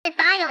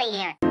finally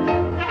here.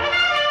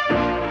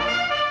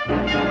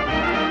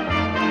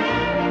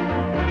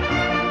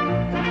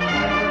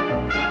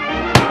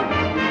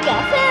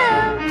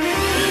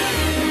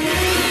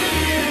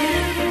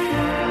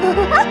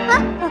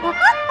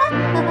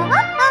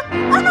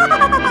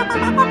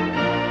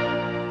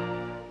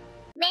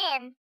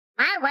 Man,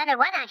 I wonder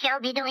what I shall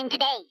be doing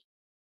today.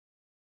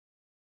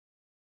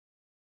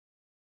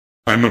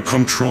 I'm a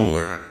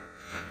controller.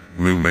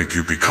 We'll make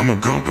you become a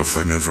god of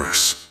the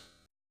universe.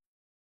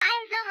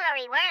 I'm so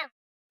very well,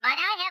 but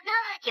I have no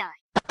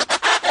choice.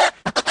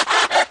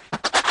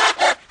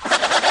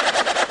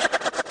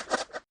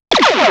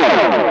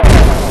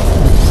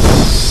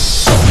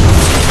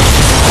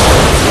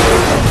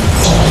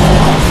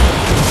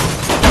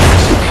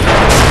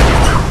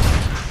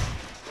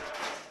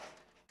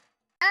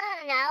 Oh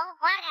no,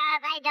 what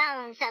have I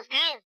done so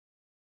screw?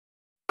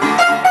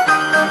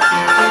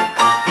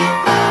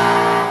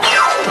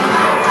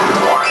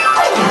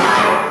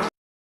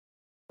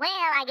 Well,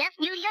 I guess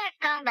New York's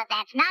gone, but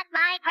that's not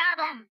my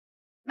problem.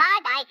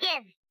 Bye-bye,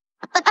 kids.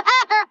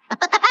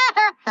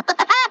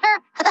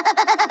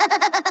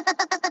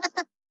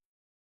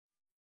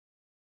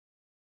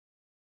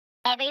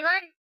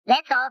 Everyone,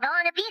 let's all go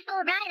on a peaceful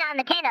ride on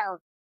the kennel.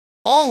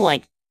 All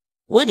right,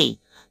 Woody,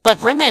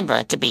 but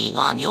remember to be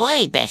on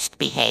your best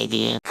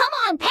behavior. Come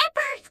on,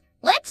 Peppers!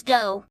 Let's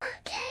go.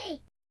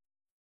 Okay.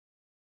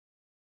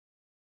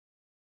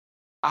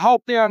 I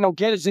hope there are no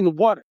gators in the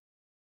water.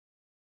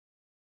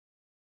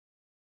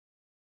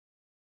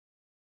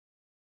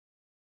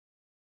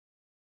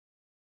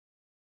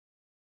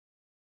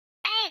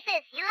 Hey,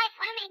 sis, you like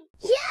swimming?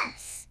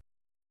 Yes.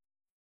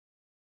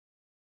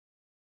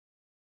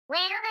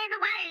 Well, there's the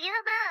water you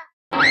above.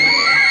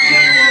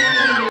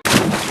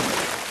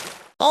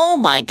 Oh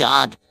my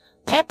god,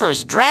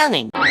 Pepper's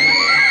drowning.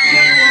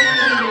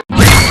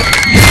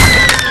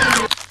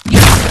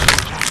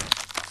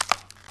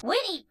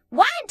 Woody,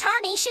 why in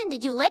tarnation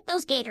did you let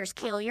those gators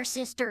kill your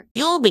sister?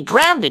 You'll be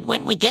grounded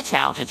when we get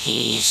out of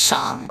here,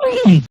 son.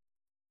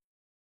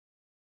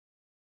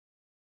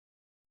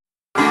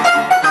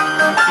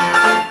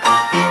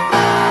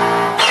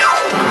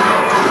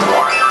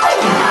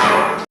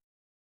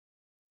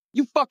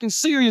 You fucking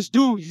serious,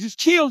 dude? You just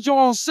killed your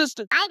own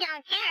sister. I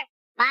don't care.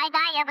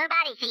 Bye-bye,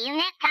 everybody. See you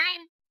next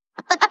time.